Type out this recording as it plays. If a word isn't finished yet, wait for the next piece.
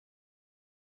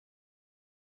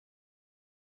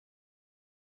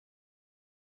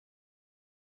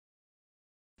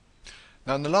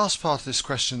Now in the last part of this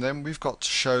question then, we've got to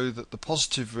show that the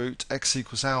positive root x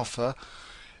equals alpha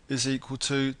is equal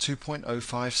to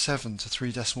 2.057 to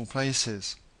 3 decimal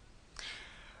places.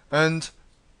 And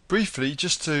briefly,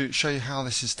 just to show you how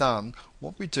this is done,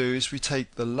 what we do is we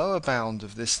take the lower bound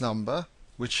of this number,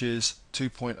 which is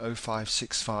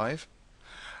 2.0565,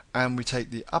 and we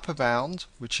take the upper bound,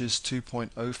 which is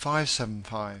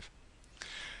 2.0575.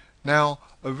 Now,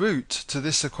 a root to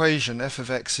this equation, f of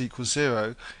x equals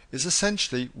 0, is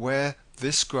essentially where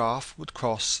this graph would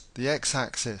cross the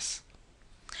x-axis.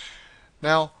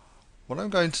 Now, what I'm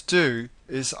going to do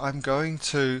is I'm going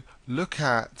to look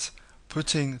at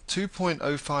putting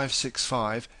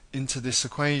 2.0565 into this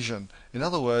equation. In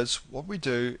other words, what we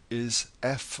do is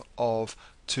f of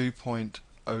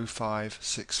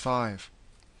 2.0565.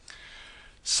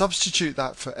 Substitute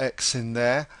that for x in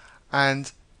there,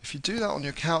 and if you do that on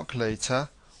your calculator,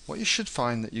 what you should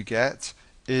find that you get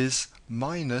is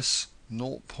minus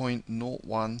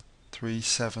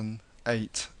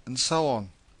 0.01378, and so on.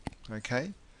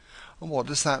 Okay? And what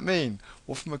does that mean?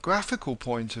 Well, from a graphical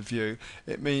point of view,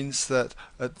 it means that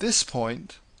at this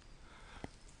point,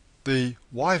 the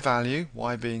y value,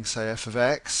 y being say f of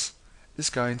x, is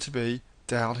going to be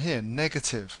down here,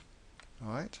 negative,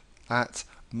 right, at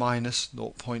minus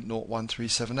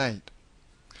 0.01378.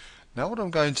 Now what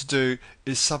I'm going to do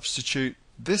is substitute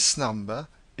this number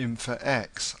in for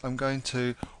x. I'm going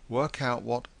to work out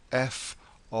what f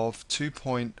of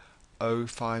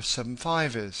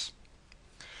 2.0575 is.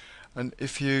 And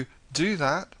if you do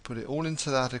that, put it all into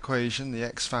that equation, the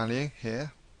x value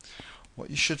here, what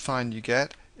you should find you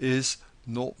get is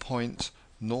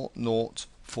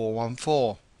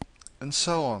 0.00414, and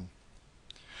so on.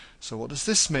 So what does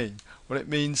this mean? Well, it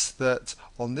means that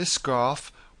on this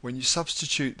graph, when you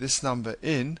substitute this number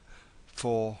in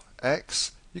for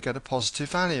x, you get a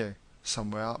positive value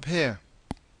somewhere up here.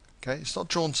 Okay, it's not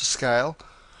drawn to scale,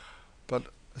 but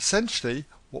essentially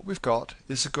what we've got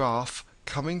is a graph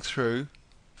coming through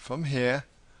from here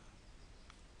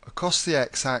across the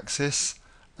x-axis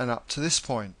and up to this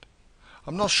point.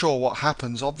 I'm not sure what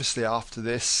happens obviously after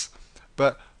this,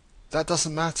 but that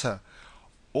doesn't matter.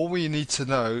 All we need to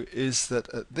know is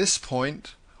that at this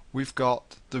point we've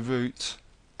got the root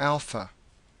alpha.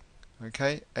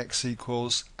 Okay, x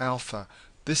equals alpha.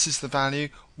 This is the value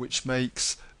which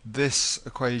makes this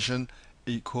equation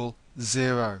equal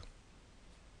 0.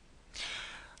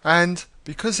 And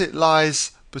because it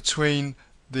lies between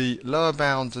the lower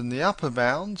bound and the upper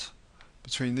bound,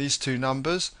 between these two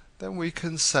numbers, then we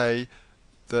can say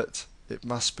that it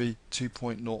must be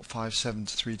 2.057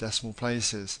 to 3 decimal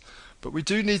places. But we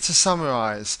do need to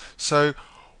summarize. So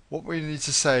what we need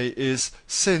to say is,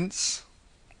 since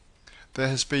there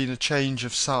has been a change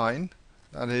of sign,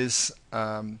 that is,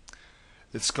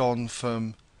 it's gone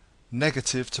from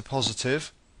negative to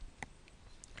positive.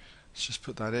 Let's just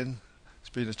put that in. It's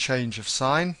been a change of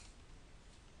sign.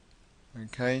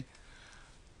 Okay.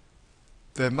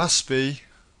 There must be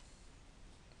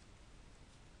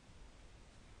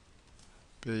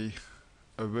a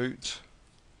root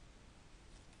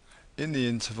in the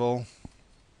interval.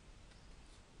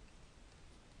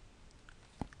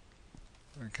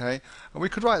 Okay, and we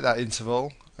could write that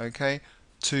interval, okay,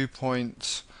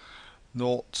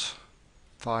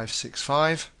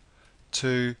 2.0565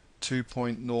 to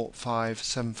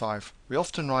 2.0575. We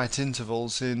often write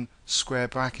intervals in square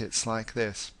brackets like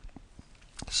this.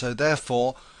 So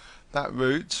therefore, that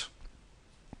root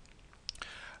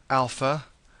alpha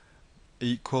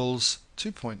equals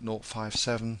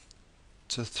 2.057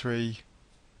 to 3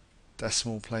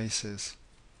 decimal places.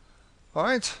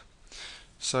 Alright,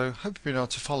 so hope you've been able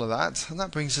to follow that, and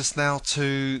that brings us now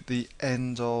to the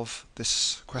end of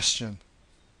this question.